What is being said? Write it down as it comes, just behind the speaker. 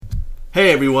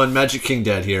Hey everyone, Magic King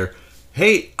Dad here.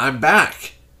 Hey, I'm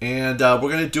back, and we're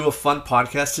going to do a fun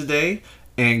podcast today.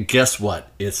 And guess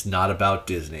what? It's not about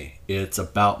Disney. It's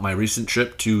about my recent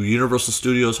trip to Universal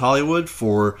Studios Hollywood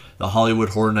for the Hollywood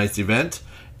Horror Nights event,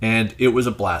 and it was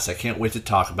a blast. I can't wait to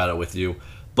talk about it with you.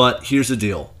 But here's the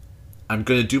deal. I'm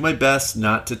going to do my best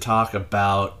not to talk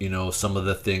about, some of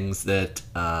the things that,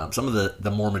 some of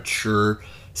the more mature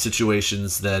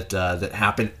situations that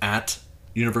happen at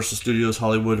Universal Studios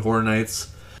Hollywood Horror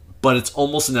Nights, but it's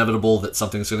almost inevitable that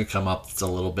something's going to come up that's a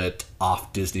little bit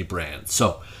off Disney brand.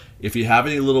 So if you have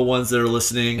any little ones that are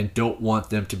listening and don't want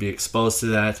them to be exposed to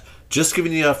that, just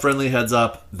giving you a friendly heads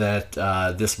up that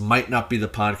this might not be the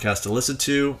podcast to listen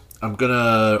to. I'm going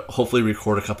to hopefully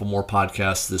record a couple more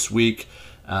podcasts this week,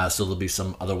 so there'll be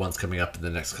some other ones coming up in the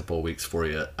next couple of weeks for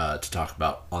you to talk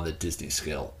about on the Disney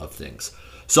scale of things.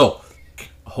 So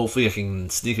hopefully I can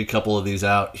sneak a couple of these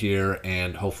out here,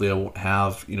 and hopefully I won't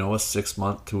have, a 6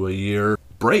 month to a year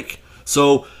break.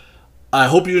 So I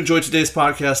hope you enjoyed today's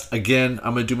podcast. Again,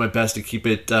 I'm going to do my best to keep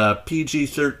it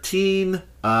PG-13,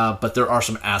 but there are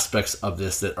some aspects of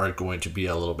this that are going to be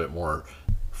a little bit more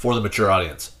for the mature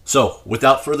audience. So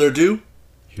without further ado,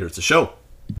 here's the show.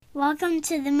 Welcome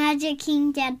to the Magic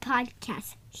King Dad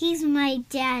podcast. He's my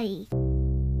daddy.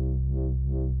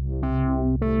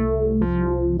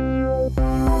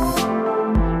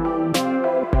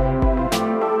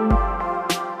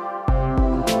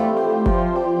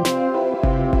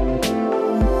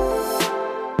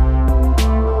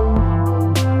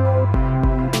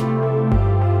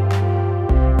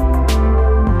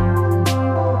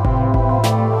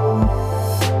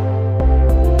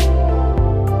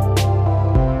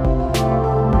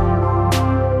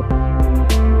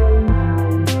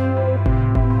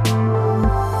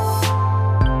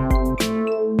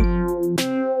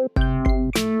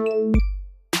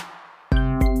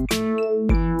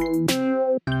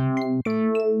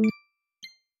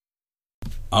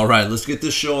 All right, let's get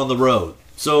this show on the road.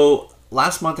 So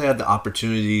last month I had the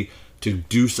opportunity to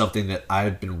do something that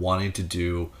I've been wanting to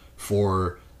do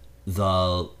for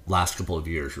the last couple of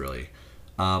years, really.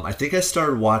 I think I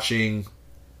started watching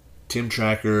Tim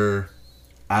Tracker,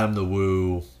 Adam the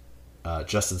Woo,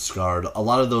 Justin Scard, a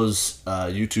lot of those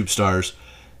YouTube stars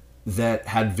that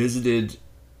had visited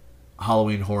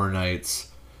Halloween Horror Nights,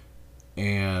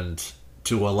 and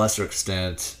to a lesser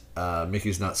extent,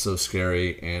 Mickey's Not So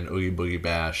Scary and Oogie Boogie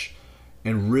Bash,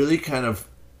 and really kind of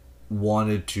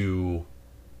wanted to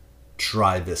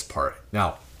try this park.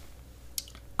 Now,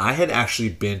 I had actually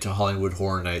been to Hollywood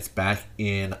Horror Nights back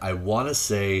in, I want to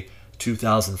say,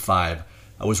 2005.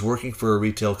 I was working for a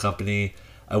retail company.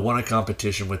 I won a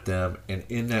competition with them, and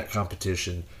in that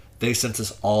competition, they sent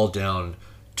us all down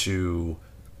to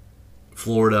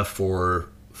Florida for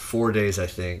 4 days, I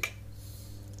think.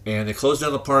 And they closed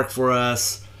down the park for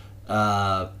us.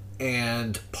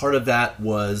 And part of that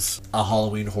was a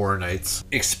Halloween Horror Nights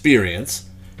experience.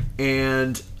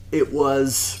 And it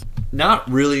was not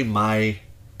really my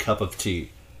cup of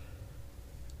tea.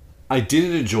 I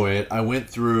didn't enjoy it. I went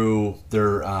through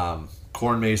their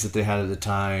corn maze that they had at the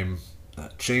time,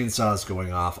 chainsaws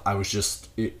going off. I was just,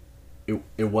 it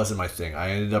wasn't my thing. I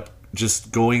ended up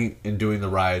just going and doing the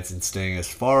rides and staying as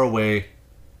far away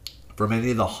from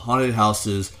any of the haunted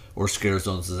houses or scare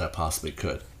zones as I possibly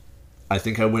could. I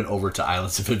think I went over to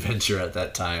Islands of Adventure at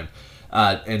that time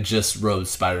and just rode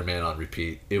Spider-Man on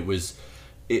repeat.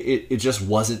 It just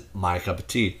wasn't my cup of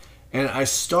tea. And I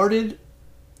started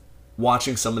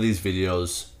watching some of these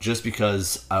videos just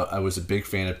because I was a big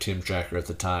fan of Tim Tracker at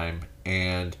the time.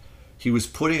 And he was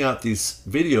putting out these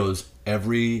videos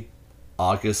every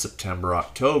August, September,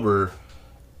 October.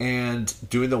 And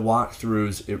doing the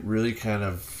walkthroughs, it really kind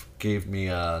of gave me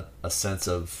a sense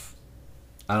of,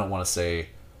 I don't want to say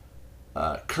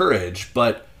courage,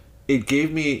 but it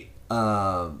gave me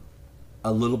a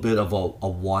little bit of a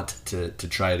want to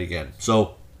try it again.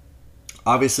 So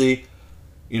obviously,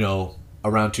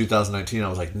 around 2019, I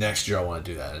was like, next year I want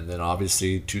to do that. And then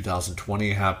obviously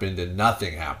 2020 happened and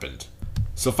nothing happened.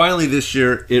 So finally this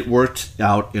year it worked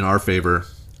out in our favor,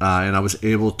 and I was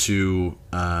able to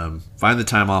find the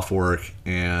time off work,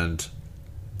 and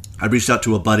I reached out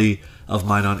to a buddy of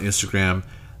mine on Instagram,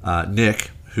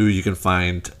 Nick, who you can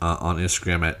find on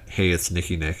Instagram at Hey It's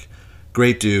Nicky Nick.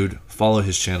 Great dude. Follow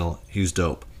his channel. He's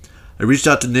dope. I reached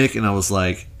out to Nick and I was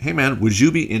like, hey man, would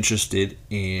you be interested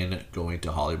in going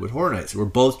to Hollywood Horror Nights? We're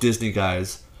both Disney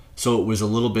guys, so it was a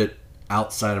little bit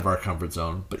outside of our comfort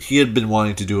zone, but he had been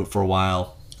wanting to do it for a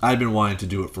while. I'd been wanting to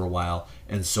do it for a while,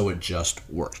 and so it just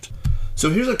worked. So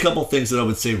here's a couple things that I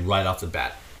would say right off the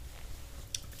bat.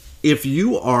 If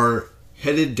you are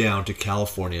headed down to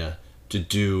California to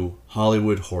do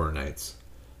Hollywood Horror Nights,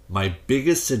 my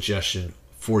biggest suggestion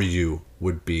for you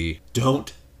would be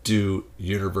don't do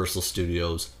Universal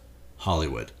Studios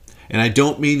Hollywood. And I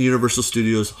don't mean Universal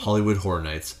Studios Hollywood Horror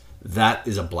Nights. That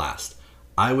is a blast.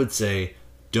 I would say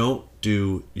don't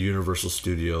do Universal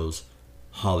Studios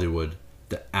Hollywood,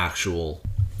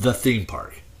 the theme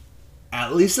park.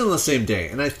 At least on the same day.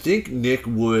 And I think Nick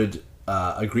would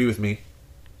agree with me.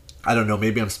 I don't know,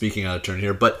 maybe I'm speaking out of turn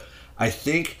here, but I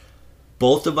think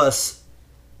both of us,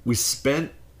 we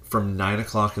spent from 9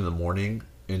 o'clock in the morning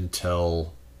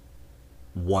until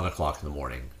 1 o'clock in the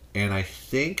morning. And I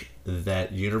think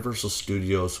that Universal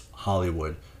Studios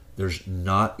Hollywood, there's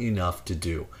not enough to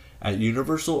do. At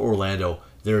Universal Orlando,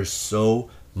 there's so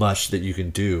much that you can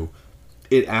do.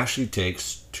 It actually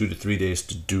takes 2 to 3 days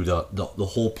to do the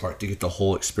whole park, to get the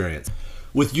whole experience.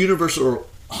 With Universal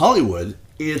Hollywood,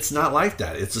 it's not like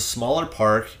that. It's a smaller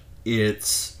park.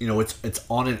 It's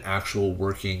on an actual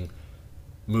working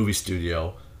movie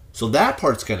studio. So that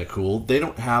part's kind of cool. They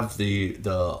don't have the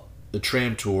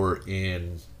tram tour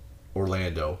in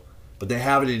Orlando, but they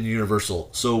have it in Universal.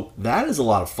 So that is a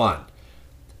lot of fun.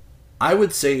 I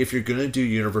would say if you're going to do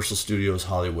Universal Studios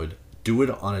Hollywood, do it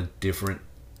on a different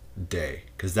day,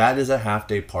 because that is a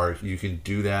half-day park. You can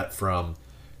do that from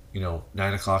 9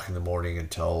 o'clock in the morning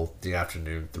until the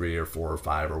afternoon, 3 or 4 or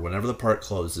 5, or whenever the park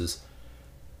closes.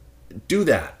 Do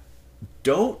that.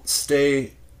 Don't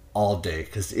stay all day,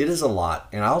 because it is a lot.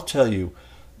 And I'll tell you,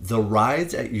 the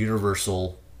rides at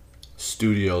Universal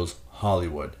Studios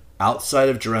Hollywood, outside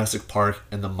of Jurassic Park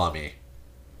and The Mummy,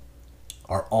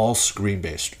 are all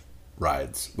screen-based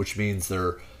rides, which means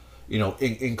they're,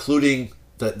 including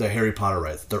the Harry Potter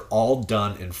rides, they're all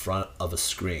done in front of a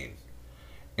screen.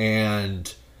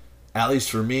 And at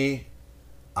least for me,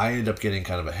 I ended up getting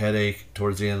kind of a headache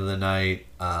towards the end of the night.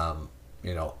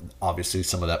 Obviously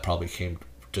some of that probably came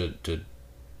to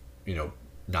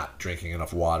not drinking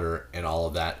enough water and all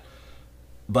of that.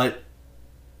 But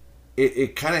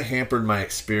it kind of hampered my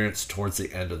experience towards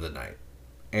the end of the night.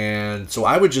 And so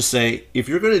I would just say, if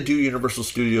you're going to do Universal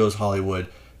Studios Hollywood,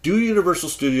 do Universal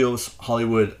Studios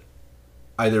Hollywood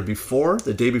either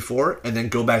the day before, and then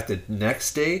go back the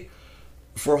next day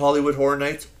for Hollywood Horror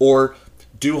Nights, or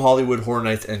do Hollywood Horror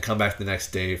Nights and come back the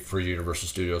next day for Universal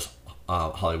Studios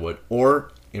Hollywood.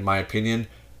 Or, in my opinion,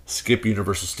 skip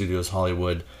Universal Studios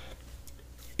Hollywood.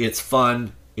 It's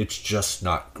fun, it's just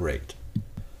not great.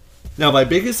 Now, my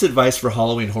biggest advice for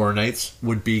Halloween Horror Nights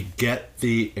would be get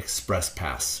the Express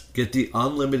Pass. Get the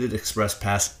unlimited Express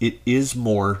Pass. It is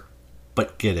more,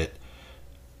 but get it.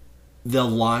 The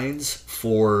lines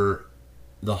for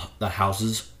the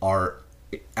houses are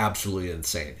absolutely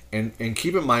insane. And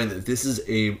keep in mind that this is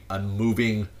a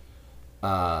moving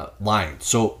line.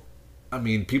 So,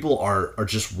 people are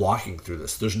just walking through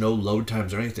this. There's no load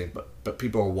times or anything, but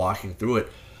people are walking through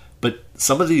it. But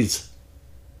some of these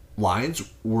lines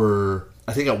were,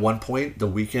 I think at one point, the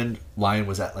weekend line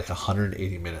was at like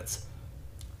 180 minutes.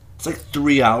 It's like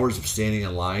 3 hours of standing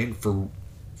in line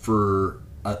for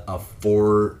a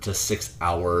 4 to 6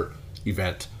 hour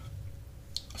event.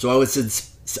 So I would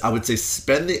say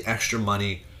spend the extra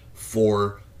money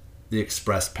for the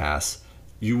Express Pass.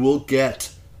 You will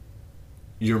get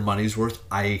your money's worth.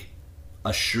 I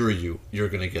assure you, you're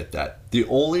going to get that. The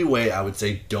only way I would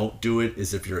say don't do it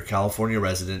is if you're a California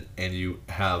resident and you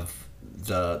have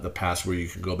the pass where you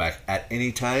can go back at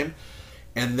any time.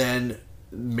 And then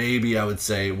maybe I would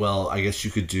say, well, I guess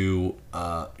you could do,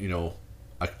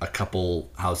 a couple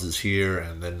houses here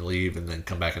and then leave and then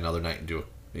come back another night and do,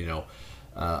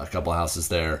 a couple houses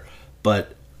there.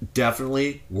 But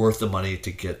definitely worth the money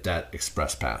to get that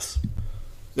Express Pass.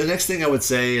 The next thing I would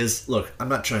say is, look, I'm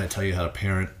not trying to tell you how to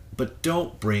parent, but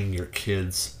don't bring your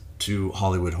kids to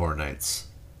Hollywood Horror Nights.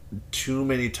 Too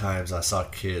many times I saw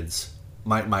kids,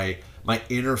 my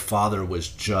inner father was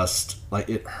just, like,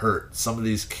 it hurt. Some of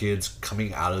these kids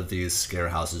coming out of these scare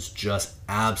houses just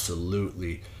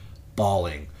absolutely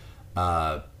bawling,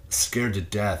 scared to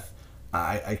death.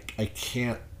 I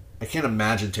can't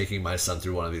imagine taking my son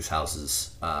through one of these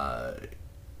houses.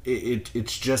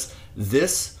 It's just,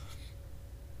 this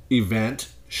event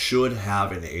should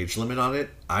have an age limit on it.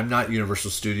 I'm not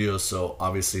Universal Studios, so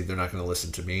obviously they're not going to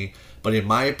listen to me. But in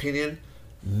my opinion,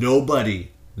 nobody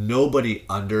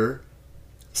under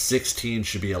 16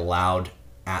 should be allowed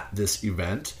at this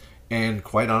event. And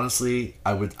quite honestly,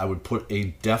 I would put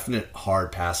a definite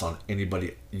hard pass on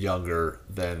anybody younger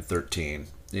than 13.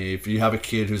 If you have a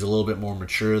kid who's a little bit more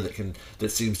mature that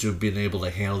seems to have been able to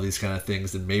handle these kind of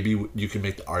things, then maybe you can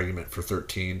make the argument for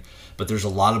 13. But there's a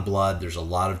lot of blood, there's a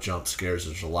lot of jump scares,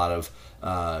 there's a lot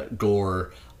of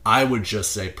gore. I would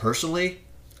just say, personally,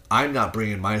 I'm not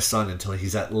bringing my son until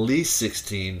he's at least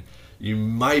 16. You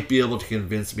might be able to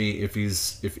convince me if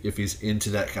he's into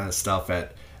that kind of stuff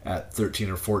at 13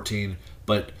 or 14.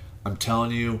 But I'm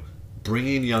telling you,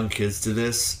 bringing young kids to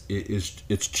this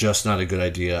it's just not a good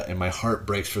idea. And my heart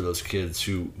breaks for those kids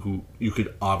who you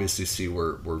could obviously see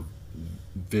were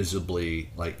visibly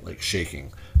like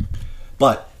shaking.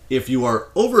 But if you are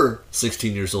over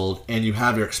 16 years old and you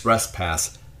have your express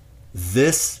pass,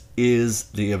 this is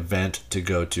the event to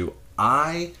go to.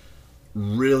 I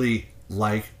really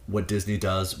like what Disney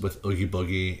does with Oogie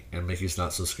Boogie and Mickey's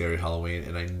Not So Scary Halloween,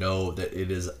 and I know that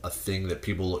it is a thing that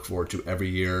people look forward to every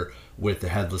year with the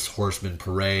Headless Horseman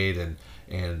parade and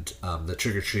the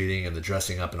trick-or-treating and the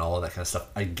dressing up and all of that kind of stuff.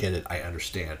 I get it. I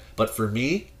understand. But for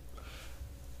me,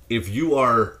 if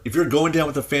you're going down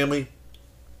with the family,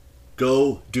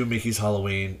 go do Mickey's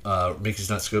Halloween, Mickey's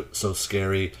Not So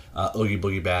Scary, Oogie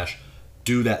Boogie Bash.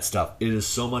 Do that stuff. It is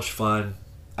so much fun.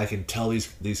 I can tell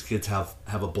these kids have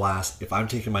a blast. If I'm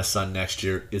taking my son next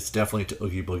year, it's definitely to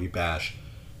Oogie Boogie Bash.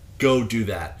 Go do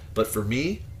that. But for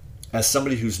me, as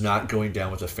somebody who's not going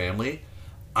down with a family,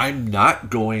 I'm not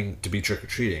going to be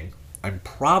trick-or-treating. I'm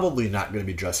probably not going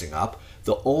to be dressing up.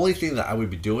 The only thing that I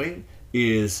would be doing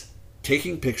is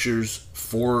taking pictures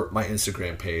for my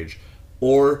Instagram page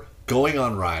or going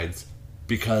on rides,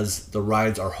 because the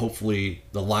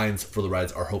lines for the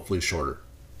rides are hopefully shorter.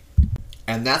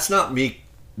 And that's not me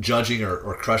judging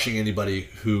or crushing anybody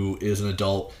who is an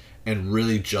adult and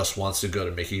really just wants to go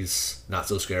to Mickey's Not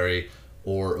So Scary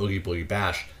or Oogie Boogie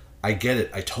Bash. I get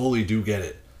it. I totally do get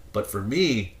it. But for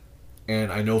me,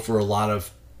 and I know for a lot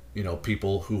of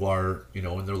people who are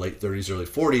in their late 30s, early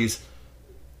 40s,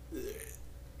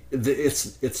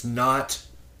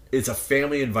 it's a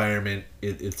family environment.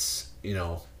 It's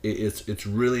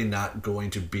really not going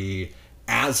to be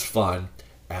as fun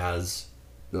as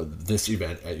this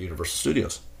event at Universal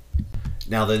Studios.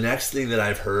 Now, the next thing that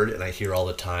I've heard and I hear all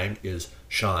the time is,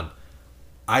 Sean,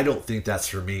 I don't think that's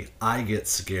for me. I get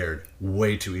scared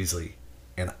way too easily.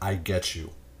 And I get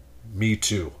you. Me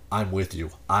too. I'm with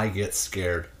you. I get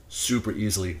scared super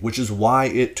easily, which is why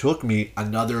it took me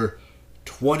another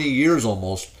 20 years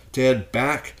almost to head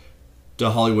back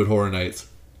to Hollywood Horror Nights,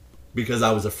 because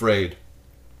I was afraid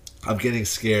of getting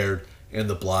scared and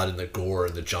the blood and the gore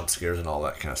and the jump scares and all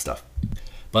that kind of stuff.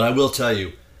 But I will tell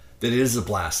you that it is a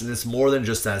blast, and it's more than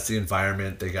just that. It's the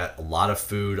environment. They got a lot of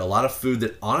food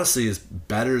that honestly is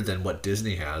better than what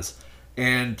Disney has,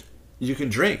 and you can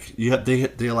drink.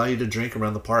 They allow you to drink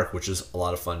around the park, which is a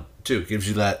lot of fun too. It gives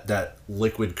you that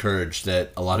liquid courage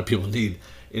that a lot of people need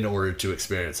in order to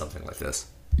experience something like this.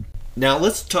 Now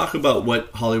let's talk about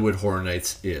what Hollywood Horror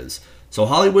Nights is. So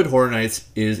Hollywood Horror Nights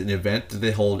is an event that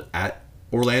they hold at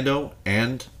Orlando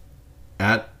and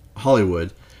at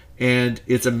Hollywood, and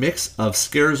it's a mix of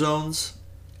scare zones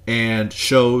and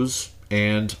shows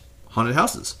and haunted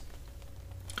houses.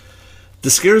 The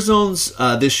scare zones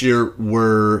this year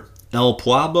were El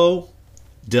Pueblo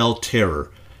del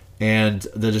Terror, and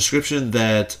the description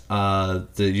that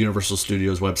the Universal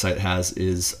Studios website has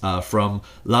is from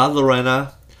La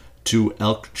Llorona to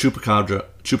El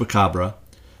Chupacabra,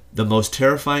 the most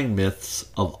terrifying myths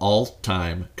of all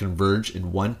time converge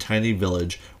in one tiny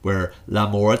village where La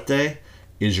Muerte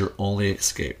is your only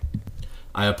escape.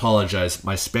 I apologize,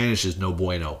 my Spanish is no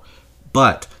bueno,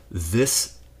 but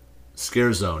this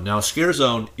scare zone. Now, scare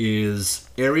zone is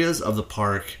areas of the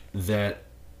park that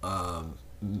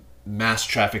mass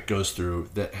traffic goes through,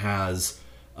 that has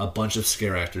a bunch of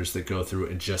scare actors that go through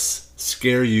and just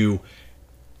scare you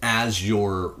as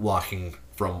you're walking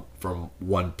from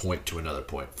one point to another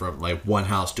point, from like one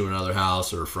house to another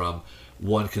house, or from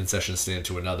one concession stand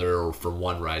to another, or from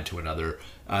one ride to another.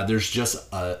 There's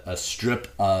just a strip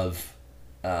of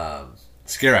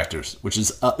scare actors, which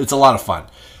is it's a lot of fun.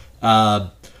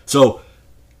 So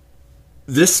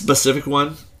this specific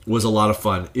one was a lot of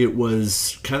fun. It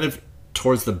was kind of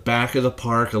towards the back of the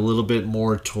park, a little bit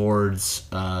more towards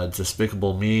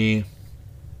Despicable Me,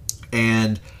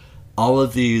 and all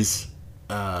of these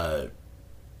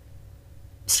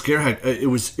scare. It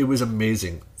was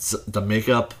amazing. So the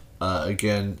makeup.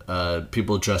 Again,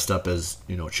 people dressed up as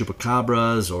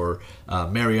chupacabras or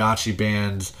mariachi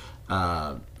bands.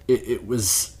 It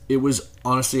was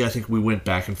honestly, I think we went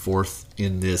back and forth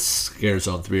in this scare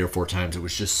zone 3 or 4 times. It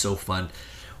was just so fun.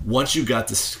 Once you got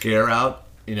the scare out,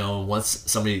 once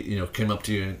somebody came up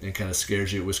to you and kind of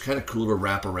scares you, it was kind of cool to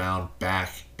wrap around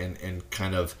back and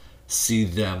kind of see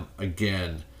them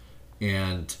again,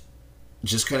 and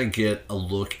just kind of get a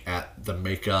look at the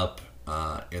makeup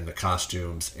and the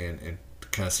costumes and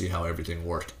kind of see how everything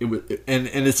worked. And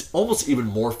it's almost even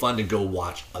more fun to go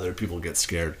watch other people get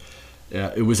scared.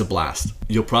 it was a blast.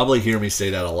 You'll probably hear me say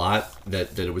that a lot,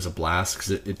 that it was a blast,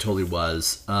 because it totally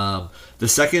was. The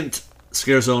second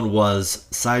scare zone was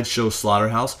Sideshow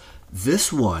Slaughterhouse.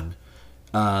 This one,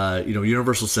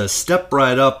 Universal says, step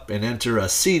right up and enter a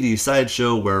seedy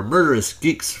sideshow where murderous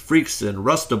geeks, freaks, and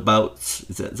rustabouts,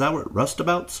 is that what,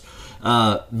 rustabouts?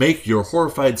 Make your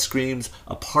horrified screams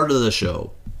a part of the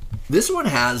show. This one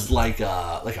has like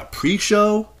a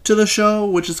pre-show to the show,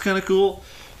 which is kind of cool.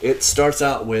 It starts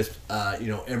out with,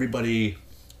 everybody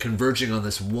converging on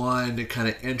this one kind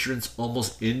of entrance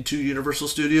almost into Universal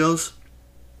Studios.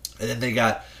 And then they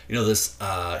got, this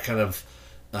kind of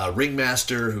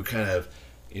ringmaster who kind of,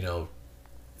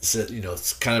 said,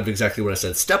 it's kind of exactly what I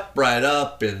said. Step right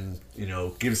up and,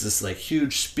 gives this like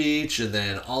huge speech. And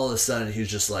then all of a sudden he's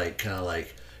just like, kind of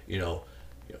like,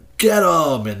 get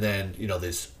him. And then,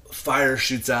 this fire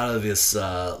shoots out of this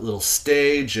little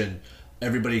stage, and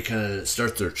everybody kind of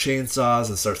starts their chainsaws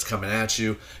and starts coming at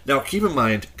you. Now, keep in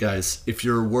mind, guys, if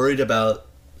you're worried about,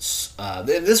 and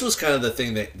this was kind of the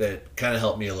thing that kind of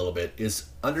helped me a little bit, is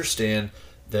understand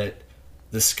that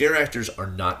the scare actors are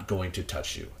not going to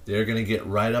touch you. They're going to get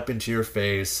right up into your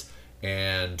face,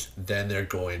 and then they're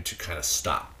going to kind of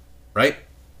stop, right?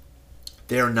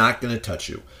 They are not going to touch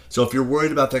you. So if you're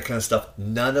worried about that kind of stuff,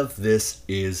 none of this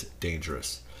is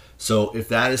dangerous. So if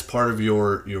that is part of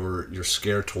your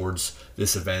scare towards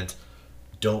this event,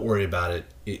 don't worry about it.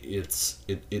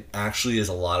 It actually is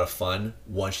a lot of fun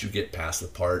once you get past the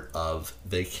part of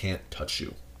they can't touch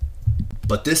you.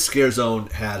 But this scare zone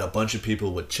had a bunch of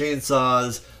people with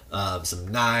chainsaws, some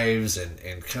knives,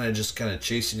 and kind of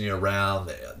chasing you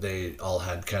around. They all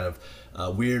had kind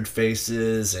of weird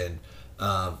faces, and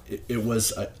it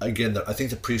was, again, I think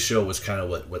the pre-show was kind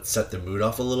of what set the mood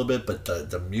off a little bit, but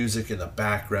the music in the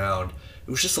background,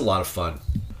 it was just a lot of fun.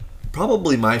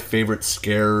 Probably my favorite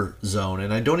scare zone,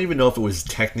 and I don't even know if it was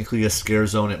technically a scare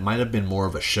zone, it might have been more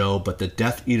of a show, but the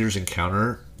Death Eaters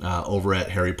Encounter over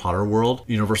at Harry Potter World.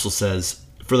 Universal says,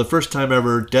 for the first time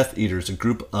ever, Death Eaters, a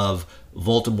group of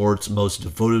Voldemort's most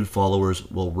devoted followers,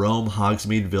 will roam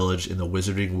Hogsmeade Village in the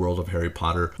wizarding world of Harry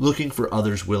Potter, looking for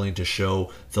others willing to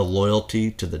show the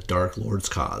loyalty to the Dark Lord's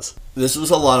cause. This was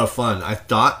a lot of fun. I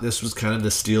thought this was kind of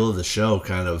the steal of the show,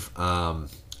 kind of.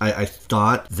 I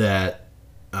thought that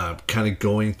kind of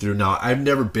going through... Now, I've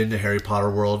never been to Harry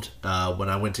Potter World. When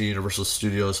I went to Universal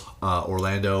Studios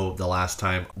Orlando the last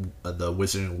time, the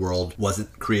Wizarding World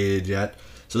wasn't created yet.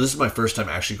 So this is my first time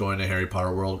actually going to Harry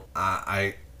Potter World.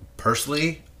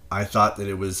 Personally, I thought that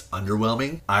it was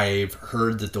underwhelming. I've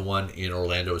heard that the one in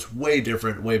Orlando is way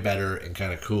different, way better, and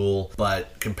kind of cool.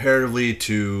 But comparatively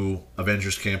to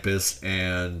Avengers Campus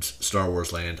and Star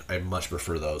Wars Land, I much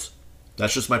prefer those.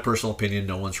 That's just my personal opinion.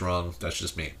 No one's wrong. That's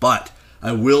just me. But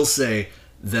I will say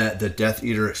that the Death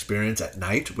Eater experience at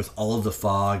night, with all of the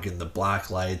fog and the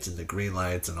black lights and the green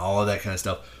lights and all of that kind of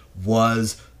stuff,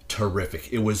 was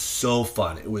terrific. It was so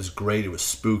fun. It was great. It was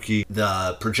spooky.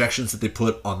 The projections that they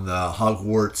put on the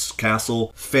Hogwarts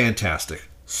castle, fantastic.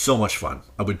 So much fun.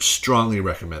 I would strongly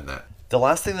recommend that. The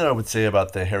last thing that I would say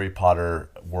about the Harry Potter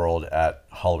World at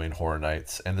Halloween Horror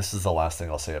Nights, and this is the last thing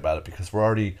I'll say about it because we're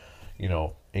already,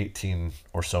 18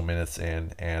 or so minutes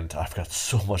in, and I've got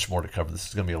so much more to cover. This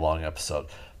is going to be a long episode.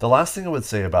 The last thing I would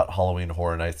say about Halloween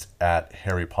Horror Nights at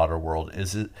Harry Potter World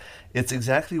is it's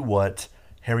exactly what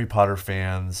Harry Potter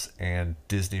fans and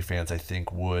Disney fans, I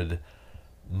think, would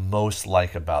most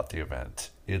like about the event.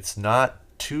 It's not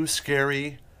too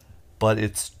scary, but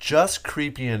it's just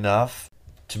creepy enough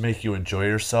to make you enjoy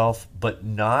yourself, but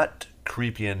not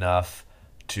creepy enough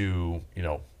to,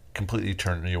 completely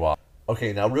turn you off.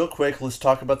 Okay, now real quick, let's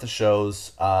talk about the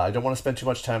shows. I don't want to spend too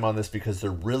much time on this because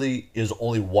there really is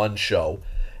only one show,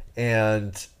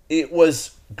 and it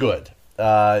was good.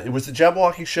 It was the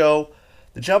Jabberwocky show.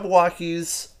 The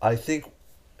Jabberwockies, I think,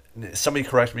 somebody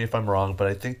correct me if I'm wrong, but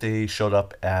I think they showed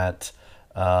up at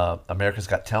America's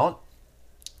Got Talent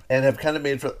and have kind of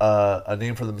made a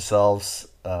name for themselves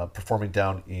performing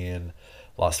down in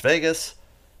Las Vegas.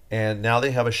 And now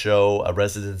they have a show, a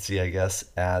residency, I guess,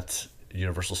 at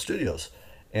Universal Studios.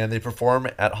 And they perform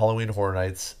at Halloween Horror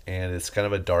Nights, and it's kind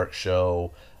of a dark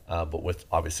show, but with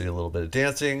obviously a little bit of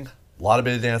dancing. A lot of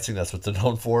bit of dancing, that's what they're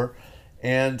known for.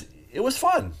 And it was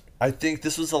fun. I think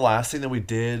this was the last thing that we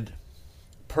did.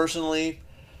 Personally,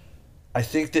 I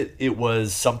think that it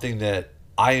was something that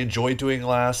I enjoyed doing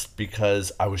last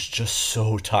because I was just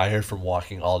so tired from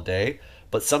walking all day.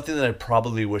 But something that I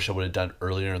probably wish I would have done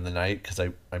earlier in the night because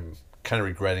I'm kind of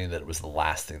regretting that it was the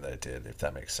last thing that I did, if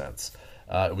that makes sense.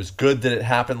 It was good that it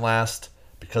happened last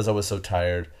because I was so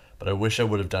tired, but I wish I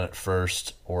would have done it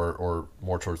first or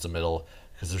more towards the middle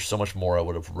because there's so much more I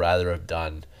would have rather have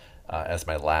done. as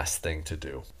my last thing to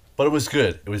do. But it was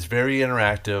good. It was very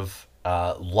interactive.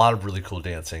 A lot of really cool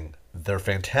dancing. They're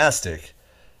fantastic.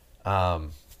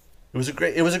 It was a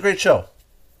great show.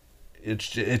 It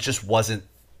just wasn't,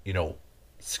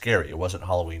 scary. It wasn't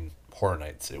Halloween Horror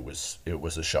Nights. It was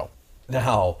a show.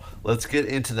 Now, let's get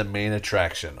into the main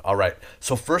attraction. All right.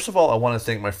 So first of all, I want to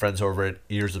thank my friends over at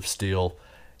Ears of Steel.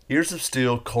 Ears of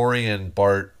Steel, Corey and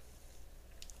Bart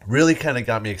really kind of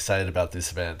got me excited about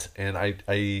this event. And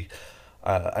I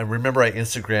remember I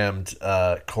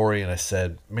Instagrammed Corey and I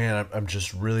said, man, I'm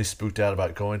just really spooked out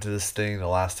about going to this thing. The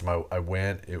last time I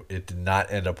went, it did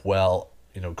not end up well,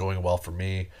 going well for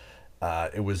me.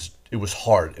 It was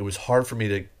hard. It was hard for me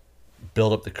to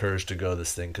build up the courage to go to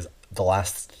this thing because the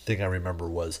last thing I remember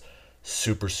was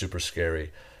super, super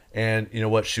scary. And you know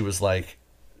what? She was like,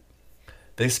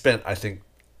 they spent, I think,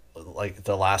 like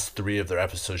the last 3 of their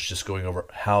episodes just going over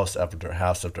house after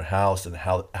house after house and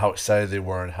how excited they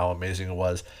were and how amazing it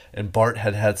was. And Bart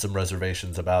had some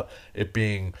reservations about it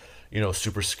being,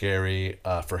 super scary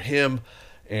for him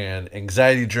and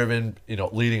anxiety driven,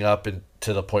 leading up and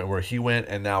to the point where he went,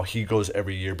 and now he goes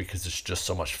every year because it's just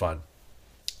so much fun.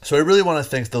 So I really want to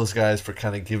thank those guys for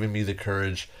kind of giving me the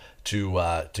courage to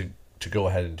go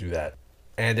ahead and do that.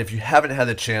 And if you haven't had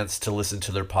the chance to listen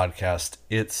to their podcast,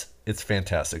 it's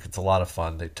fantastic. It's a lot of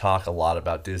fun. They talk a lot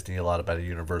about Disney, a lot about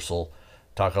Universal,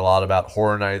 talk a lot about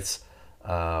Horror Nights,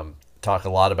 talk a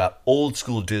lot about old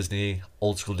school Disney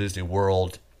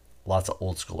World, lots of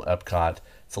old school Epcot.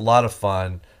 It's a lot of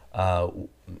fun.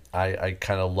 I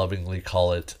kind of lovingly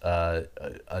call it a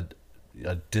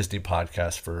Disney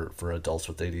podcast for adults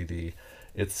with ADD.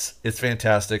 It's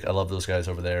fantastic. I love those guys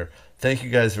over there. Thank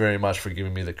you guys very much for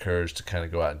giving me the courage to kind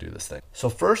of go out and do this thing. So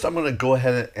first, I'm going to go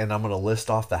ahead and I'm going to list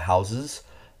off the houses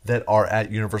that are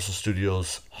at Universal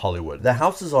Studios Hollywood. The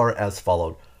houses are as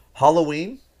followed: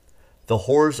 Halloween, The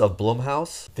Horrors of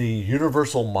Blumhouse, the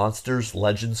Universal Monsters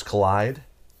Legends Collide,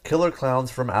 Killer Clowns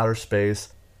from Outer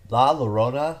Space, La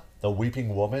Llorona, The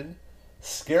Weeping Woman,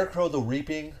 Scarecrow the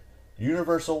Reaping,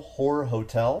 Universal Horror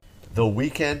Hotel, The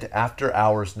Weekend After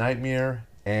Hours Nightmare,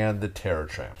 and The Terror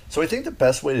Tramp. So I think the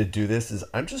best way to do this is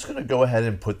I'm just going to go ahead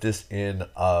and put this in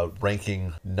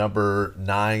ranking number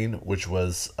 9, which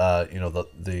was there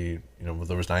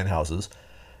was 9 houses,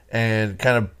 and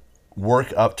kind of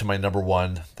work up to my number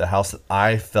 1, the house that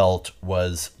I felt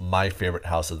was my favorite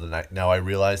house of the night. Now I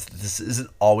realize this isn't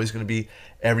always going to be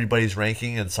everybody's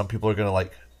ranking, and some people are going to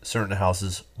like certain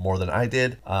houses more than I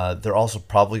did. They're also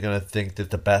probably going to think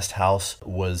that the best house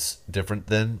was different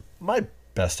than my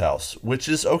best house, which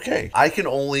is okay. I can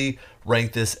only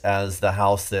rank this as the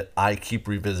house that I keep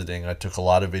revisiting. I took a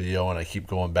lot of video and I keep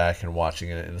going back and watching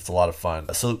it, and it's a lot of fun.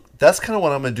 So that's kind of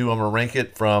what I'm going to do. I'm going to rank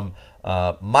it from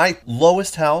my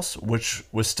lowest house, which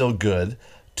was still good,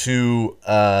 to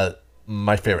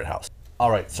my favorite house.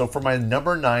 All right, so for my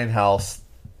number 9 house,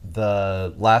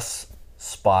 the last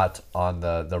spot on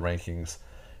the rankings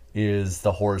is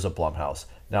The Horrors of Blumhouse.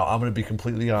 Now, I'm going to be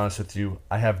completely honest with you.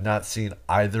 I have not seen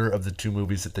either of the 2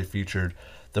 movies that they featured.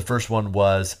 The first one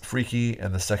was Freaky,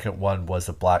 and the second one was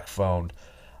The Black Phone.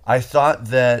 I thought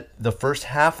that the first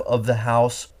half of the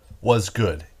house was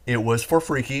good. It was for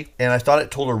Freaky, and I thought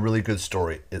it told a really good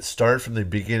story. It started from the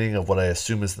beginning of what I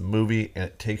assume is the movie, and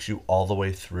it takes you all the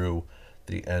way through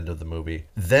the end of the movie.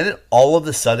 Then all of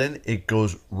a sudden, it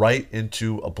goes right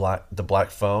into the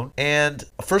Black Phone. And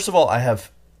first of all, I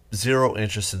have zero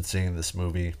interest in seeing this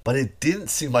movie, but it didn't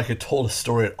seem like it told a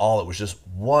story at all. It was just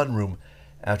one room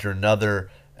after another,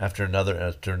 after another,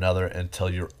 after another, until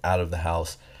you're out of the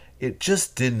house. It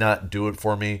just did not do it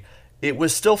for me. It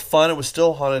was still fun. It was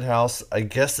still a haunted house. I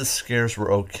guess the scares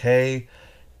were okay.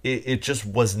 It just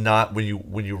was not, when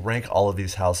you rank all of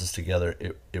these houses together,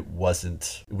 it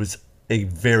wasn't. It was a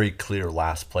very clear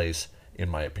last place, in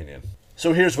my opinion.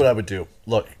 So here's what I would do.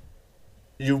 Look,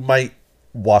 you might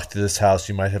walk to this house,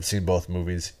 you might have seen both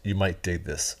movies, you might dig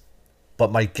this.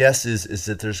 But my guess is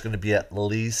that there's going to be at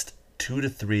least 2 to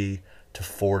 3 to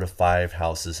 4 to 5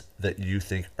 houses that you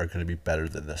think are going to be better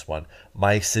than this one.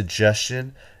 My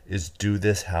suggestion is do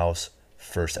this house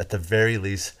first. At the very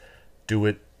least, do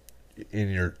it in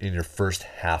your first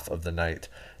half of the night.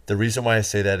 The reason why I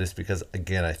say that is because,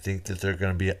 again, I think that there are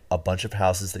going to be a bunch of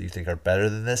houses that you think are better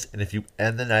than this, and if you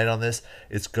end the night on this,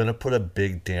 it's going to put a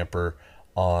big damper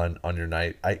on your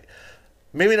night.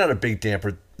 Maybe not a big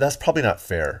damper. That's probably not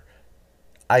fair.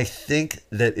 I think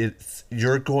that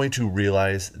you're going to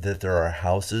realize that there are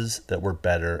houses that were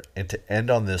better, and to end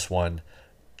on this one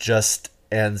just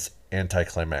ends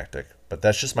anticlimactic. But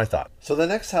that's just my thought. So the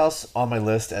next house on my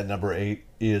list at number 8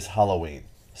 is Halloween.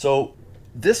 So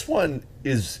this one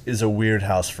is a weird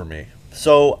house for me.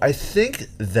 So I think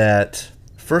that,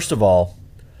 first of all,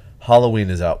 Halloween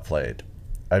is outplayed.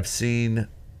 I've seen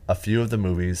a few of the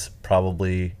movies,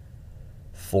 probably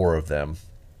 4 of them.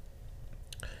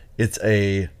 It's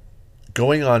a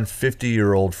going on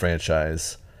 50-year-old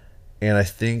franchise, and I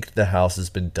think the house has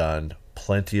been done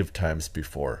plenty of times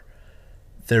before.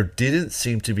 There didn't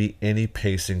seem to be any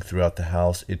pacing throughout the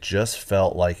house. It just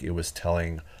felt like it was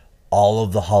telling all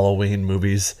of the Halloween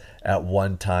movies at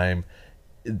one time.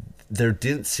 There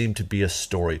didn't seem to be a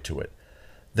story to it.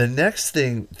 The next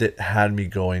thing that had me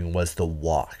going was the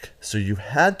walk. So you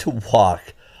had to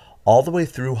walk all the way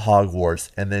through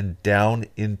Hogwarts and then down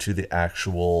into the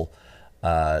actual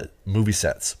movie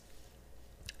sets.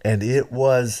 And it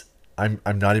was, I'm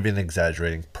not even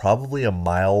exaggerating, probably a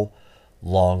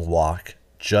mile-long walk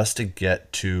just to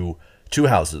get to 2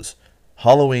 houses,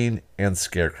 Halloween and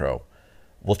Scarecrow.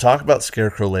 We'll talk about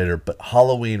Scarecrow later, but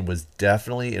Halloween was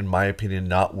definitely, in my opinion,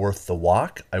 not worth the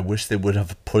walk. I wish they would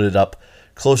have put it up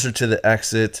closer to the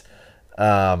exit.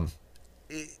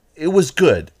 It was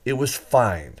good. It was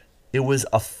fine. It was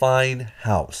a fine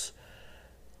house.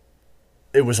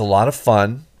 It was a lot of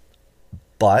fun,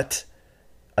 but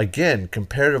again,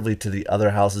 comparatively to the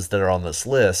other houses that are on this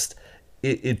list,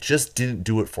 it just didn't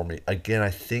do it for me. Again, I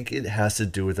think it has to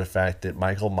do with the fact that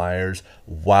Michael Myers,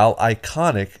 while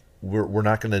iconic, we're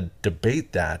not going to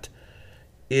debate that.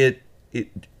 The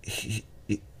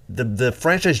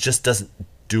franchise just doesn't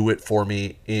do it for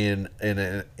me in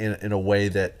a way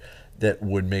that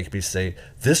would make me say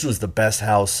this was the best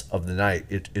house of the night.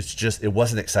 It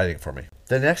wasn't exciting for me.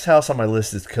 The next house on my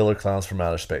list is Killer Clowns from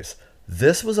Outer Space.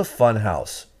 This was a fun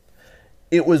house.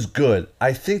 It was good.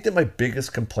 I think that my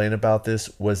biggest complaint about this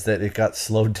was that it got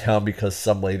slowed down because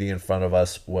some lady in front of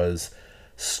us was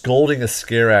scolding a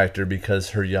scare actor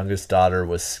because her youngest daughter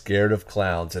was scared of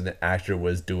clowns and the actor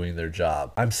was doing their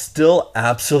job. I'm still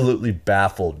absolutely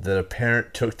baffled that a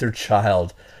parent took their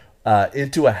child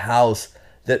into a house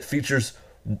that features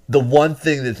the one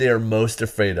thing that they are most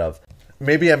afraid of.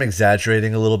 Maybe I'm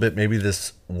exaggerating a little bit. Maybe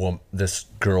this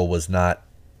girl was not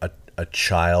a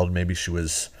child. Maybe she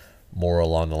was more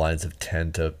along the lines of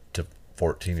 10 to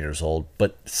 14 years old.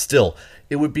 But still,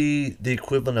 it would be the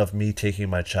equivalent of me taking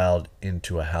my child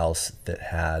into a house that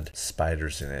had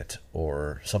spiders in it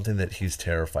or something that he's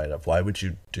terrified of. Why would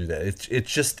you do that?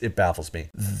 It baffles me.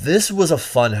 This was a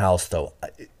fun house, though.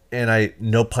 And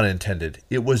no pun intended,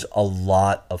 it was a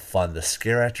lot of fun. The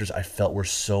scare actors I felt were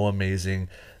so amazing.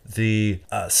 The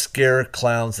scare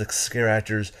clowns, the scare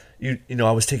actors, you know,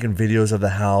 I was taking videos of the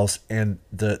house and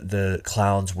the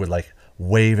clowns would like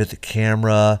wave at the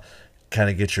camera, kind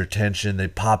of get your attention.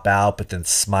 They'd pop out, but then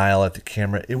smile at the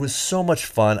camera. It was so much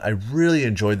fun. I really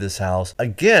enjoyed this house.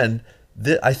 Again,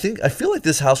 I feel like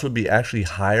this house would be actually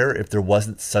higher if there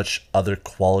wasn't such other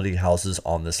quality houses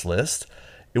on this list.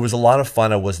 It was a lot of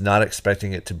fun. I was not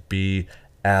expecting it to be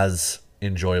as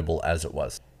enjoyable as it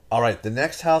was. All right, the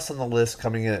next house on the list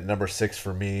coming in at number 6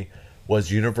 for me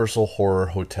was Universal Horror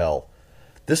Hotel.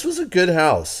 This was a good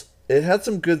house. It had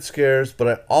some good scares, but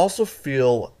I also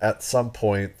feel at some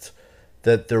point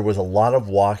that there was a lot of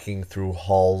walking through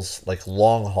halls, like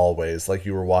long hallways, like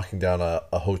you were walking down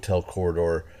a hotel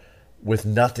corridor with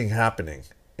nothing happening.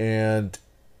 And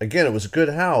again, it was a good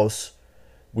house.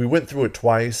 We went through it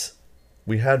twice.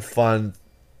 We had fun.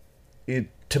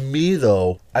 To me,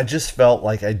 though, I just felt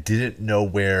like I didn't know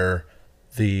where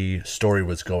the story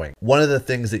was going. One of the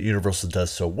things that Universal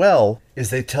does so well is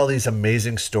they tell these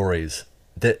amazing stories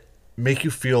that make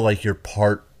you feel like you're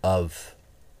part of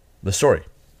the story.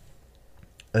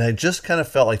 And I just kind of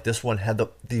felt like this one had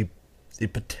the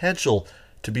potential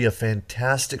to be a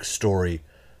fantastic story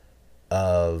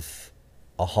of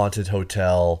a haunted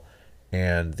hotel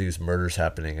and these murders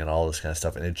happening and all this kind of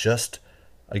stuff. And it just,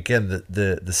 again,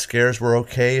 the scares were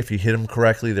okay. If you hit them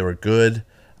correctly, they were good.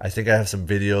 I think I have some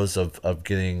videos of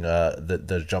getting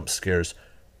the jump scares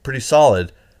pretty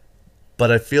solid.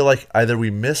 But I feel like either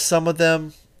we missed some of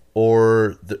them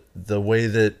or the way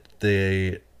that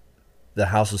the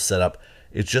house was set up,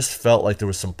 it just felt like there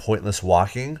was some pointless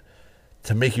walking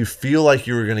to make you feel like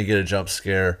you were going to get a jump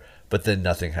scare, but then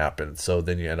nothing happened. So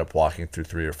then you end up walking through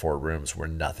 3 or 4 rooms where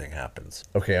nothing happens.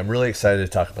 Okay, I'm really excited to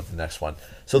talk about the next one.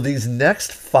 So these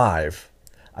next 5,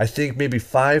 I think maybe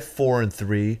 5, 4, and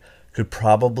 3 could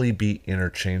probably be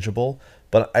interchangeable,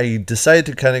 but I decided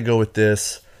to kind of go with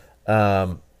this.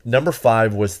 Number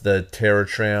 5 was the Terror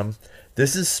Tram.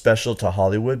 This is special to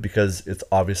Hollywood because it's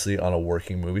obviously on a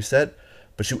working movie set,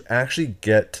 but you actually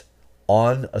get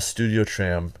on a studio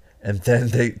tram and then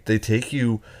they take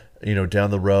you,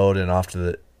 down the road and off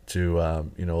to a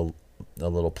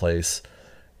little place,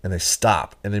 and they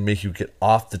stop and they make you get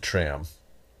off the tram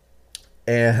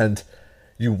And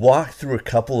you walk through a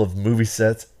couple of movie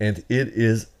sets, and it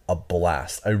is a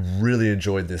blast. I really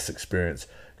enjoyed this experience.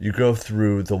 You go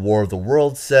through the War of the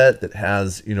Worlds set that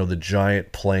has, the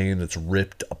giant plane that's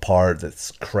ripped apart,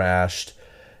 that's crashed.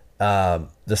 The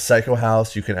Psycho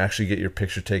House, you can actually get your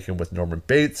picture taken with Norman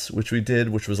Bates, which we did,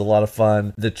 which was a lot of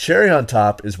fun. The cherry on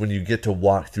top is when you get to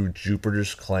walk through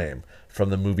Jupiter's Claim from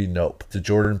the movie Nope, the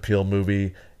Jordan Peele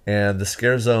movie. And the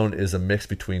scare zone is a mix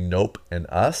between Nope and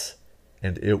Us,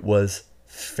 and it was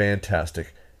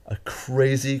fantastic. A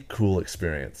crazy cool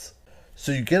experience.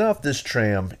 So you get off this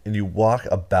tram and you walk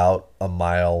about a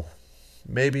mile,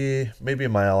 maybe a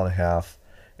mile and a half,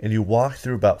 and you walk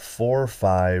through about 4 or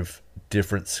 5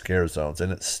 different scare zones.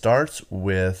 And it starts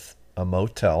with a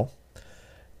motel,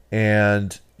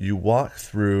 and you walk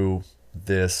through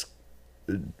this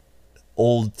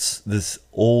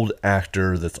old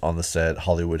actor that's on the set,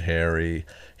 Hollywood Harry.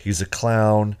 He's a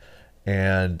clown,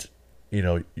 and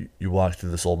you walk through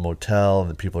this old motel, and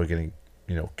the people are getting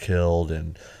killed,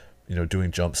 and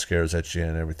doing jump scares at you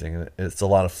and everything. And it's a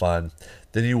lot of fun.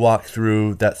 Then you walk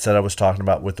through that set I was talking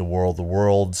about with the War of the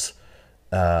Worlds.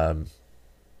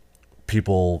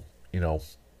 People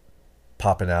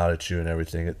popping out at you and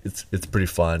everything. It's pretty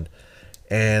fun.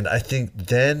 And I think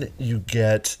then you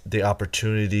get the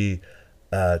opportunity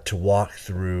to walk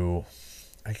through,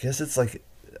 I guess it's like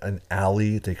an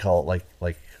alley. They call it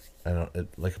like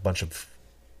a bunch of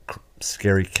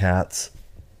scary cats.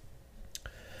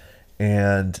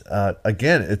 And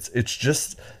again, it's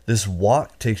just this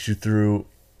walk takes you through.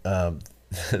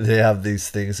 They have these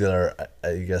things that are,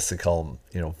 I guess they call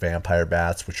them, vampire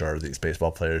bats, which are these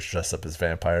baseball players dressed up as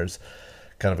vampires.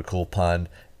 Kind of a cool pun.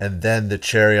 And then the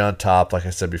cherry on top, like I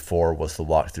said before, was the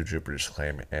walk through Jupiter's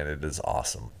Claim, and it is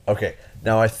awesome. Okay,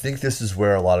 now I think this is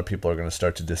where a lot of people are going to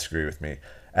start to disagree with me.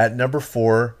 At number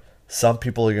 4, some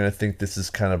people are going to think this is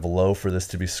kind of low for this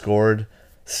to be scored.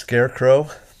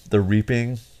 Scarecrow, The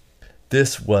Reaping.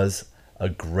 This was a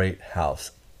great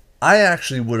house. I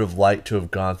actually would have liked to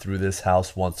have gone through this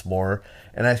house once more,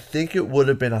 and I think it would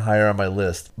have been higher on my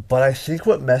list. But I think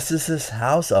what messes this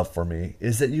house up for me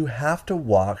is that you have to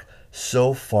walk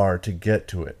so far to get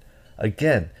to it.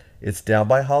 Again, it's down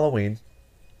by Halloween,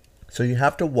 so you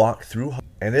have to walk through,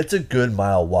 and it's a good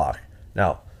mile walk.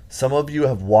 Now, some of you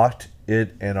have walked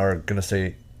it and are going to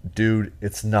say, dude,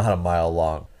 it's not a mile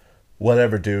long.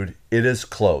 Whatever, dude, it is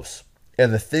close.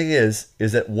 And the thing is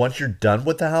that once you're done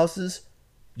with the houses,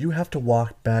 you have to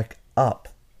walk back up.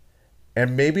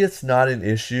 And maybe it's not an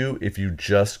issue if you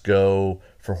just go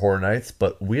for Horror Nights,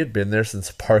 but we had been there since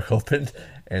the park opened,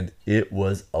 and it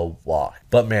was a walk.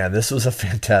 But man, this was a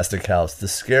fantastic house. The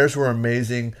scares were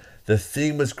amazing. The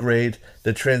theme was great.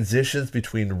 The transitions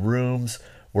between rooms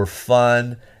were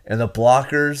fun, and the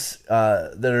blockers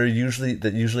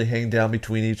that usually hang down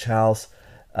between each house,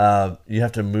 you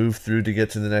have to move through to get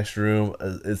to the next room.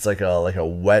 It's like a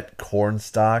wet corn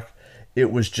stalk. It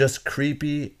was just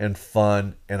creepy and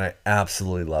fun, and I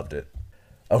absolutely loved it.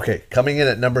 Okay, coming in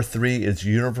at number 3 is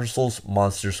Universal's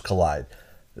Monsters Collide.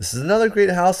 This is another great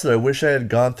house that I wish I had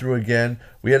gone through again.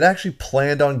 We had actually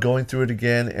planned on going through it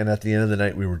again, and at the end of the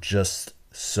night, we were just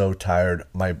so tired.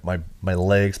 My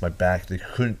legs, my back, they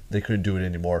couldn't do it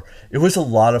anymore. It was a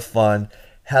lot of fun.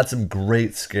 Had some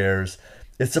great scares.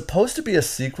 It's supposed to be a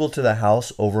sequel to the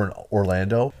house over in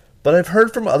Orlando, but I've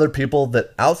heard from other people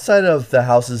that outside of the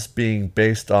houses being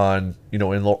based on, in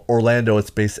Orlando,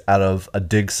 it's based out of a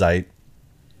dig site.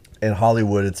 In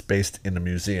Hollywood, it's based in a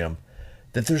museum.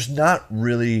 That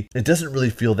it doesn't really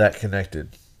feel that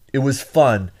connected. It was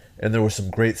fun, and there were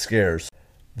some great scares.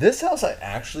 This house, I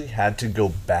actually had to go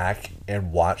back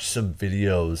and watch some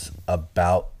videos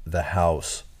about the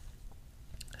house.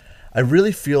 I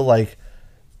really feel like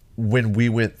when we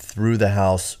went through the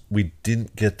house, we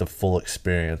didn't get the full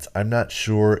experience. I'm not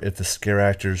sure if the scare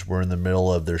actors were in the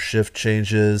middle of their shift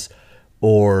changes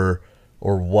or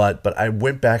what, but I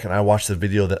went back and I watched the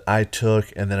video that I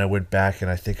took, and then I went back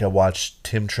and I think I watched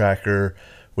Tim Tracker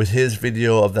with his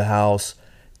video of the house,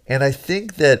 and I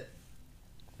think that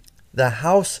the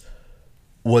house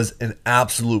was an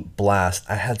absolute blast.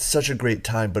 I had such a great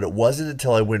time, but it wasn't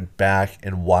until I went back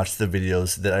and watched the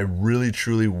videos that I really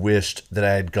truly wished that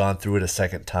I had gone through it a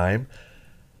second time,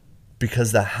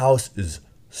 because the house is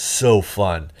so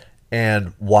fun.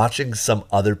 And watching some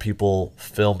other people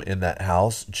film in that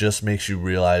house just makes you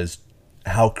realize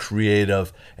how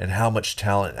creative and how much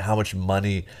talent, how much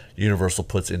money Universal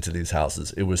puts into these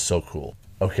houses. It was so cool.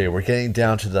 Okay, we're getting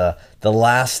down to the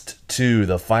last 2,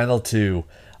 the final 2.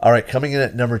 All right, coming in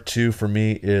at number 2 for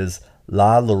me is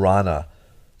La Llorona,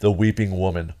 the Weeping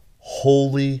Woman.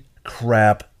 Holy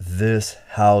crap, this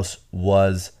house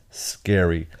was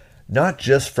scary. not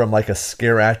just from like a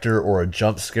scare actor or a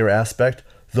jump scare aspect.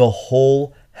 The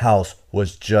whole house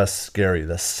was just scary.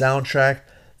 The soundtrack,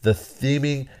 the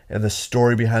theming, and the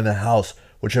story behind the house,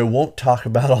 which I won't talk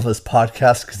about on this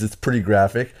podcast because it's pretty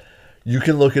graphic. You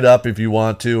can look it up if you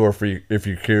want to, or if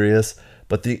you're curious.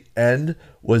 But the end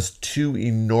was 2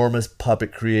 enormous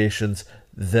puppet creations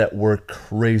that were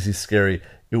crazy scary.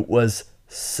 It was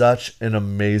such an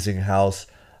amazing house.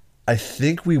 I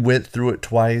think we went through it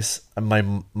twice. My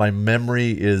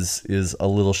memory is a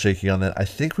little shaky on that. I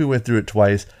think we went through it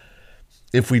twice.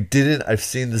 If we didn't, I've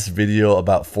seen this video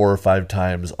about 4 or 5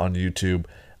 times on YouTube.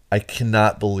 I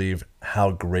cannot believe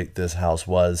how great this house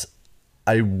was.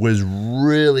 I was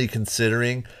really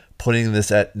considering putting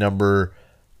this at number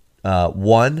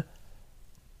 1,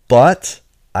 but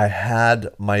I had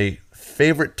my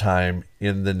favorite time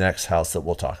in the next house that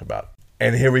we'll talk about.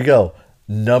 And here we go.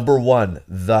 Number 1,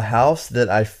 the house that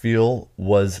I feel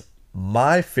was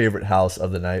my favorite house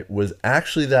of the night was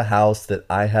actually the house that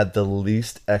I had the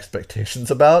least expectations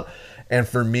about. And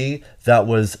for me, that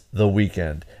was The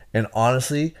Weeknd. And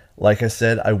honestly, like I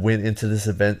said, I went into this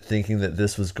event thinking that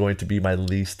this was going to be my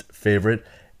least favorite,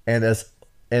 and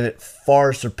it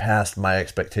far surpassed my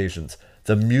expectations.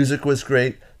 The music was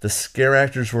great, the scare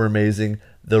actors were amazing,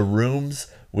 the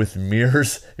rooms with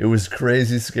mirrors, it was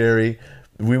crazy scary.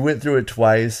 We went through it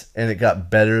twice, and it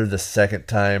got better the second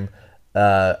time.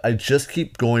 I just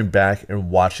keep going back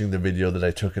and watching the video that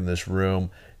I took in this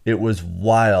room. It was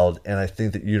wild, and I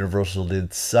think that Universal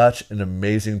did such an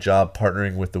amazing job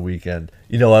partnering with The Weeknd.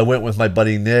 You know, I went with my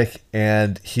buddy Nick,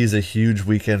 and he's a huge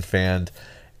Weeknd fan.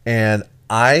 And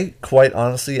I, quite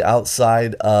honestly,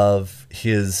 outside of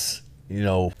his,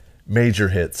 major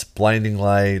hits, Blinding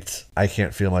Lights, I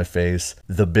Can't Feel My Face,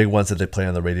 the big ones that they play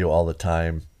on the radio all the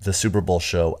time, the Super Bowl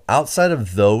show, outside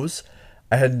of those,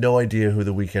 I had no idea who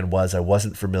The Weeknd was. I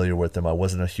wasn't familiar with him. I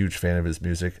wasn't a huge fan of his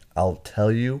music. I'll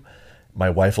tell you, my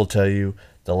wife will tell you,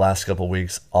 the last couple of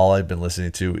weeks, all I've been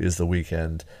listening to is The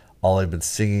Weeknd. All I've been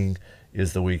singing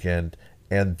is The Weeknd.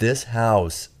 And this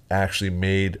house actually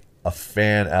made a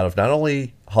fan out of not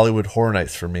only Hollywood Horror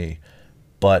Nights for me,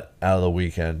 but out of The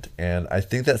Weeknd. And I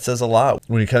think that says a lot.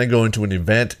 When you kind of go into an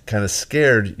event kind of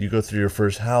scared, you go through your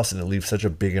first house and it leaves such a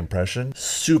big impression.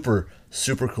 Super,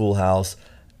 super cool house.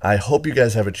 I hope you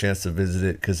guys have a chance to visit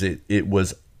it because it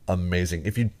was amazing.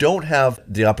 If you don't have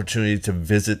the opportunity to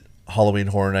visit Halloween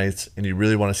Horror Nights and you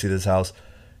really want to see this house,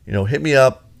 hit me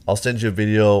up. I'll send you a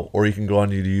video, or you can go on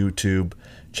YouTube,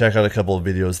 check out a couple of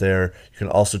videos there. You can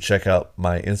also check out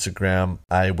my Instagram.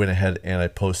 I went ahead and I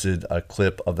posted a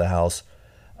clip of the house.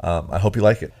 I hope you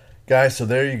like it. Guys, so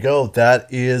there you go. That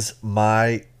is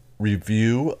my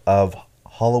review of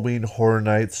Halloween Horror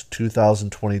Nights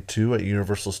 2022 at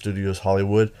Universal Studios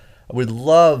Hollywood. I would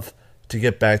love to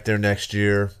get back there next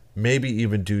year, maybe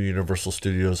even do Universal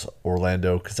Studios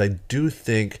Orlando, because I do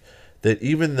think that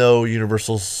even though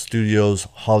Universal Studios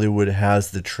Hollywood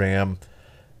has the tram,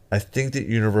 I think that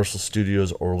Universal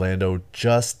Studios Orlando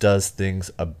just does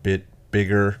things a bit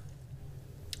bigger.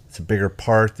 It's a bigger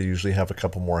park. They usually have a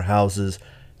couple more houses.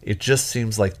 It just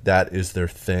seems like that is their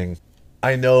thing.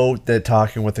 I know that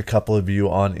talking with a couple of you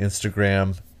on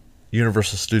Instagram,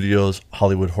 Universal Studios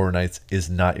Hollywood Horror Nights is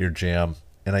not your jam,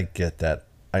 and I get that.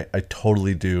 I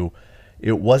totally do.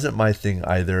 It wasn't my thing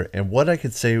either, and what I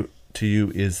could say to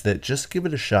you is that just give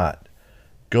it a shot.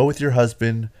 Go with your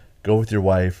husband, go with your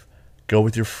wife, go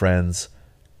with your friends,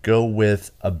 go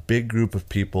with a big group of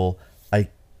people. I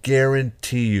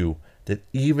guarantee you that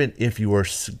even if you are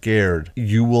scared,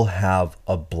 you will have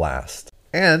a blast.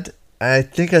 And I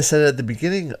think I said it at the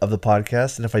beginning of the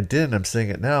podcast, and if I didn't, I'm saying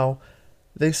it now.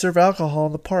 They serve alcohol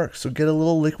in the park, so get a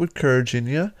little liquid courage in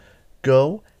you.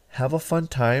 Go, have a fun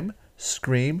time,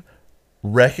 scream,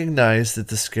 recognize that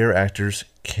the scare actors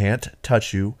can't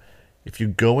touch you. If you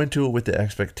go into it with the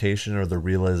expectation or the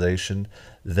realization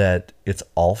that it's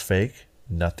all fake,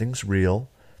 nothing's real,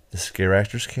 the scare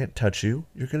actors can't touch you,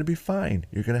 you're going to be fine.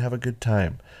 You're going to have a good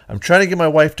time. I'm trying to get my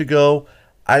wife to go.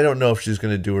 I don't know if she's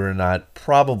going to do it or not.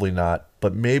 Probably not.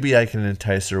 But maybe I can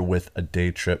entice her with a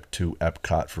day trip to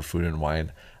Epcot for food and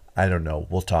wine. I don't know.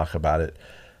 We'll talk about it.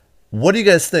 What do you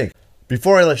guys think?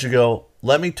 Before I let you go,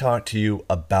 let me talk to you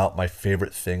about my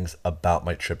favorite things about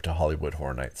my trip to Hollywood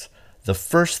Horror Nights. The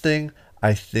first thing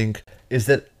I think is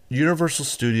that Universal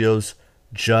Studios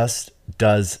just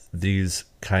does these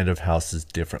kind of houses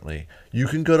differently. You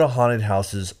can go to haunted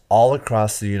houses all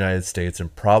across the United States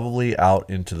and probably out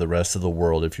into the rest of the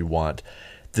world if you want.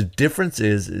 The difference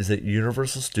is that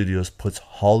Universal Studios puts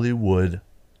Hollywood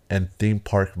and theme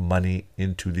park money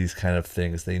into these kind of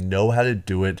things. They know how to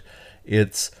do it.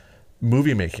 It's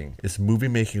movie making. It's movie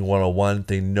making 101.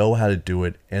 They know how to do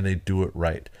it, and they do it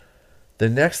right. The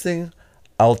next thing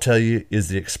I'll tell you is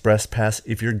the Express Pass.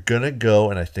 If you're going to go,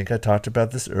 and I think I talked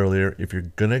about this earlier, if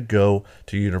you're going to go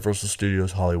to Universal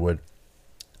Studios Hollywood,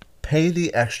 pay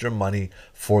the extra money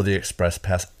for the Express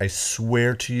Pass. I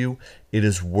swear to you, it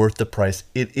is worth the price.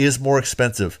 It is more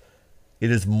expensive.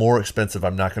 It is more expensive.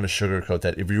 I'm not going to sugarcoat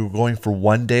that. If you're going for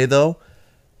one day, though,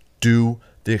 do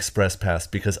the Express Pass,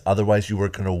 because otherwise you are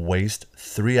going to waste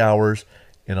 3 hours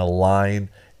in a line.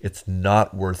 It's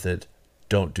not worth it.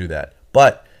 Don't do that.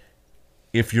 But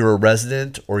if you're a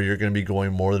resident or you're going to be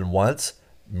going more than once,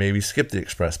 maybe skip the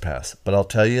Express Pass. But I'll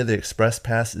tell you, the Express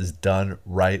Pass is done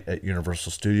right at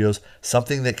Universal Studios,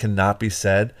 something that cannot be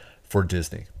said for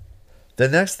Disney. The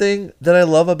next thing that I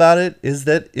love about it is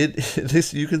that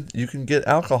you can get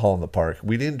alcohol in the park.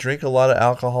 We didn't drink a lot of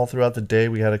alcohol throughout the day.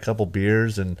 We had a couple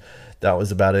beers, and that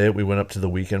was about it. We went up to the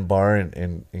weekend bar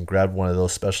and grabbed one of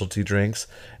those specialty drinks,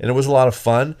 and it was a lot of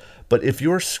fun. But if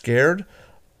you're scared,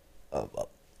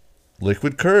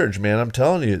 Liquid Courage, man, I'm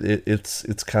telling you,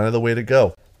 it's kind of the way to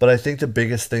go. But I think the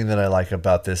biggest thing that I like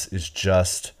about this is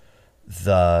just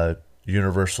the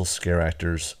Universal scare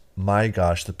actors. My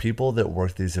gosh, the people that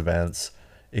work these events,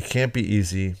 it can't be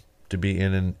easy to be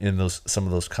in those some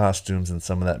of those costumes and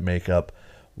some of that makeup,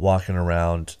 walking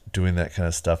around doing that kind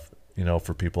of stuff,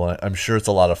 for people. I'm sure it's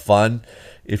a lot of fun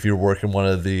if you're working one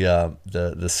of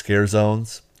the scare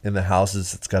zones in the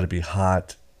houses. It's got to be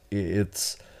hot.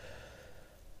 It's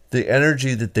the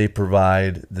energy that they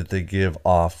provide, that they give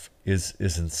off is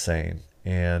insane.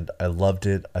 And I loved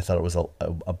it. I thought it was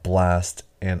a blast,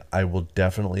 and I will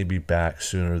definitely be back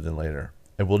sooner than later.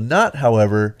 I will not,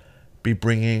 however, be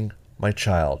bringing my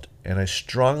child, and I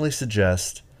strongly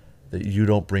suggest that you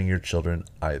don't bring your children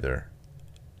either.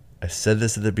 I said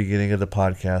this at the beginning of the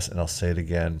podcast, and I'll say it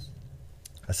again.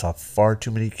 I saw far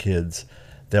too many kids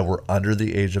that were under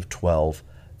the age of 12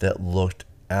 that looked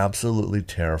absolutely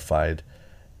terrified,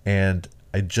 and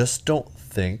I just don't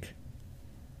think,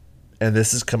 and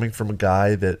this is coming from a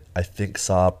guy that I think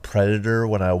saw Predator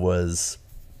when I was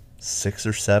 6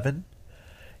 or 7.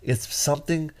 It's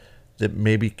something that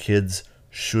maybe kids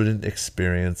shouldn't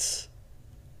experience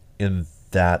in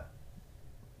that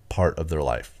part of their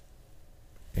life.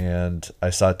 And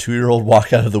I saw a 2-year-old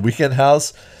walk out of the weekend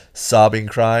house sobbing,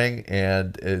 crying,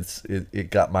 and it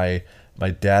got my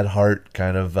dad heart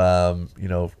kind of,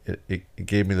 it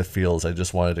gave me the feels. I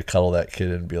just wanted to cuddle that kid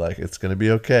and be like, it's going to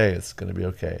be okay. It's going to be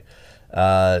okay.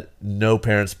 No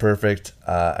parent's perfect.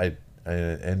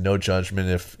 And no judgment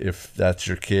if that's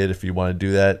your kid. If you want to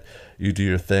do that, you do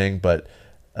your thing. But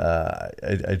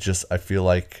I feel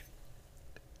like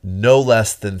no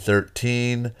less than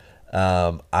 13.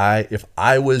 If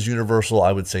I was Universal,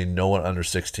 I would say no one under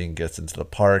 16 gets into the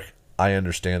park. I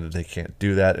understand that they can't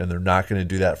do that, and they're not going to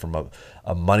do that from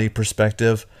a money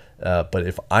perspective. But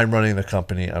if I'm running the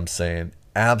company, I'm saying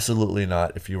absolutely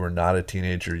not. If you are not a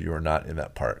teenager, you are not in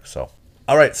that park. So,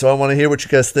 all right. So I want to hear what you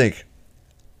guys think.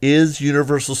 Is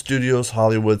Universal Studios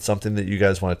Hollywood something that you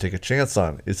guys want to take a chance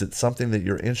on? Is it something that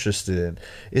you're interested in?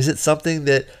 Is it something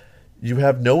that you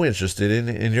have no interest in,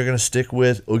 and you're going to stick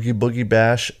with Oogie Boogie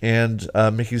Bash and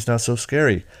Mickey's Not So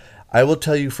Scary? I will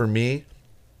tell you, for me,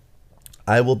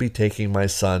 I will be taking my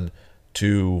son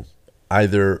to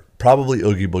either probably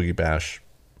Oogie Boogie Bash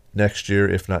next year,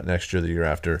 if not next year, the year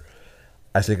after.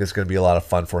 I think it's going to be a lot of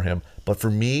fun for him. But for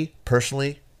me,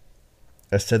 personally,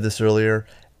 I said this earlier,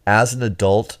 as an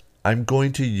adult, I'm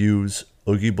going to use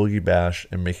Oogie Boogie Bash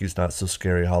and Mickey's Not So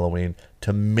Scary Halloween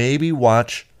to maybe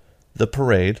watch the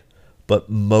parade, but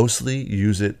mostly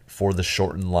use it for the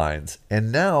shortened lines.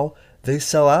 And now they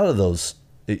sell out of those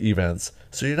events,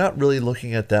 so you're not really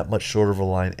looking at that much shorter of a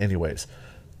line anyways.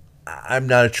 I'm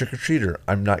not a trick-or-treater.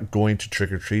 I'm not going to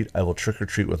trick-or-treat. I will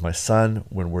trick-or-treat with my son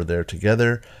when we're there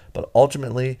together, but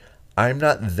ultimately, I'm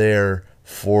not there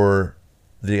for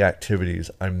the activities.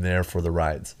 I'm there for the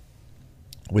rides.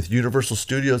 With Universal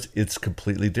Studios, it's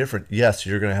completely different. Yes,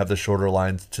 you're going to have the shorter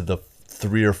lines to the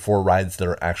 3 or 4 rides that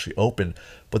are actually open,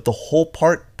 but the whole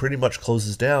park pretty much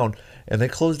closes down, and they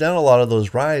close down a lot of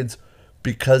those rides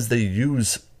because they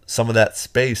use some of that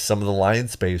space, some of the line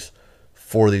space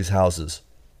for these houses.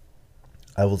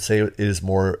 I will say it is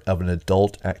more of an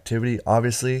adult activity,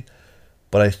 obviously,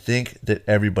 but I think that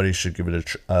everybody should give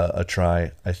it a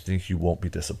try. I think you won't be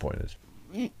disappointed.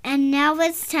 And now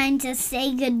it's time to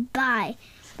say goodbye.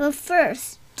 But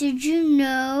first, did you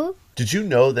know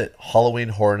that Halloween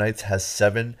Horror Nights has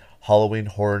 7 Halloween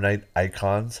Horror Night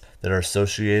icons that are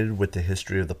associated with the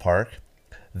history of the park?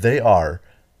 They are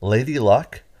Lady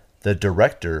Luck, the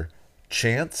Director,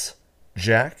 Chance,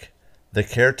 Jack, the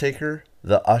Caretaker,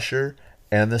 the Usher,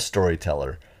 and the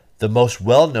storyteller. The most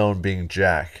well-known being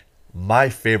Jack. My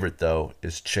favorite, though,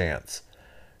 is Chance.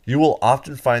 You will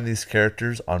often find these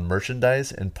characters on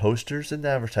merchandise and posters and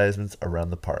advertisements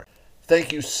around the park.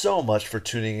 Thank you so much for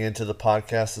tuning into the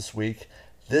podcast this week.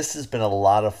 This has been a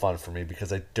lot of fun for me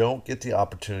because I don't get the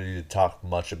opportunity to talk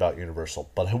much about Universal.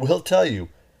 But I will tell you,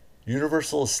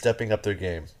 Universal is stepping up their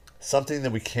game. Something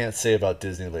that we can't say about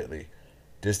Disney lately.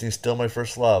 Disney's still my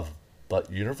first love,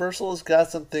 but Universal has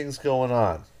got some things going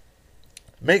on.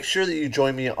 Make sure that you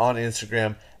join me on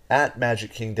Instagram. At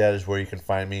Magic King Dad is where you can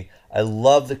find me. I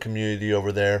love the community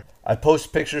over there. I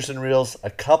post pictures and reels a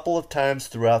couple of times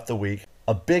throughout the week.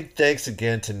 A big thanks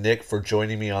again to Nick for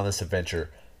joining me on this adventure.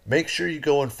 Make sure you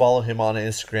go and follow him on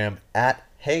Instagram at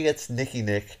Hey It's Nicky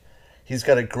Nick. He's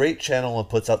got a great channel and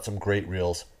puts out some great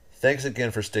reels. Thanks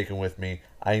again for sticking with me.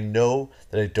 I know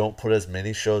that I don't put as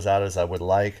many shows out as I would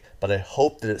like, but I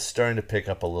hope that it's starting to pick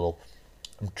up a little.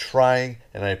 I'm trying,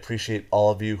 and I appreciate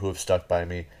all of you who have stuck by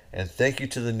me. And thank you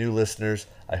to the new listeners.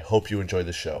 I hope you enjoy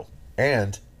the show.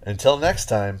 And until next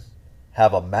time,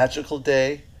 have a magical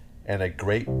day and a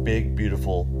great, big,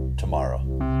 beautiful tomorrow.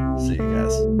 See you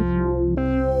guys.